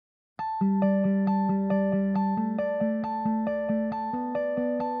We're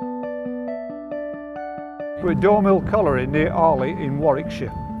at Daw Mill Colliery near Arley in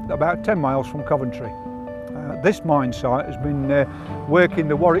Warwickshire, about 10 miles from Coventry. This mine site has been working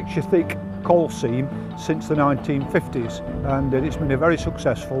the Warwickshire Thick coal seam since the 1950s, and it's been a very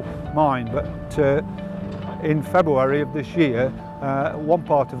successful mine. But in February of this year, one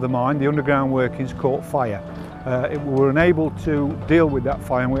part of the mine, the underground workings, caught fire. We were unable to deal with that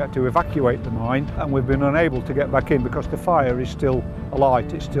fire and we had to evacuate the mine, and we've been unable to get back in because the fire is still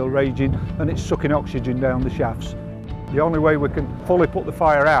alight, it's still raging and it's sucking oxygen down the shafts. The only way we can fully put the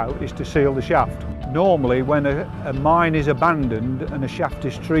fire out is to seal the shaft. Normally when a mine is abandoned and a shaft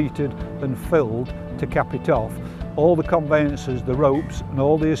is treated and filled to cap it off, all the conveyances, the ropes and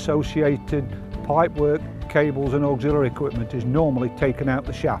all the associated pipework, cables and auxiliary equipment is normally taken out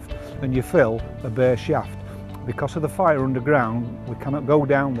the shaft and you fill a bare shaft. Because of the fire underground, we cannot go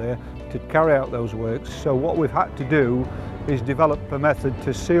down there to carry out those works, so what we've had to do is develop a method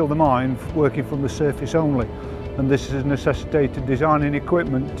to seal the mine working from the surface only, and this has necessitated designing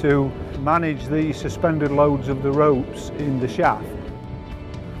equipment to manage the suspended loads of the ropes in the shaft.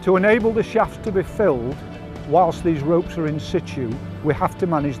 To enable the shafts to be filled whilst these ropes are in situ, we have to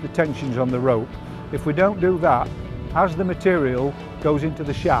manage the tensions on the rope. If we don't do that, as the material goes into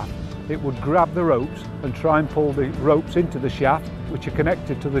the shaft, it would grab the ropes and try and pull the ropes into the shaft, which are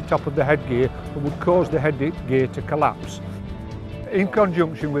connected to the top of the headgear, and would cause the headgear to collapse. In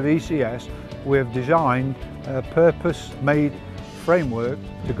conjunction with ECS, we have designed a purpose-made framework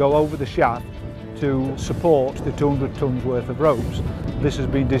to go over the shaft to support the 200 tonnes worth of ropes. This has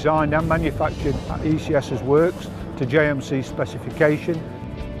been designed and manufactured at ECS's works to JMC specification.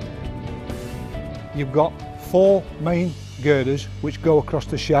 You've got 4 main girders which go across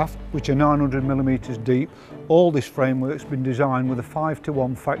the shaft, which are 900mm deep. All this framework's been designed with a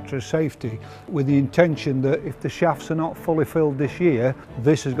 5-to-1 factor of safety, with the intention that if the shafts are not fully filled this year,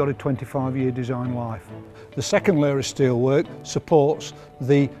 this has got a 25-year design life. The second layer of steelwork supports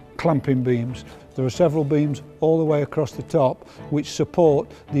the clamping beams. There are several beams all the way across the top which support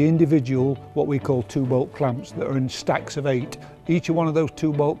the individual, what we call 2-bolt clamps, that are in stacks of 8. Each one of those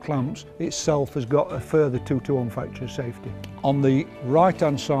 2-bolt clamps itself has got a further 2-to-1 factor of safety. On the right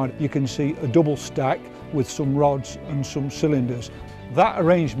hand side you can see a double stack with some rods and some cylinders. That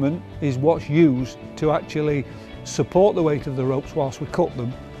arrangement is what's used to actually support the weight of the ropes whilst we cut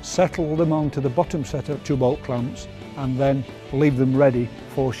them, settle them onto the bottom set of 2-bolt clamps and then leave them ready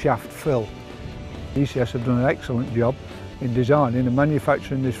for shaft fill. ECS have done an excellent job in designing and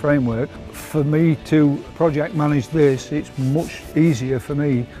manufacturing this framework. For me to project manage this, it's much easier for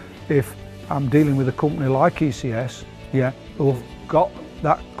me if I'm dealing with a company like ECS, who've got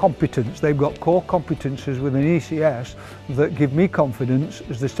that competence. They've got core competences within ECS that give me confidence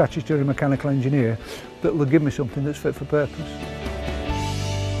as the statutory mechanical engineer that will give me something that's fit for purpose.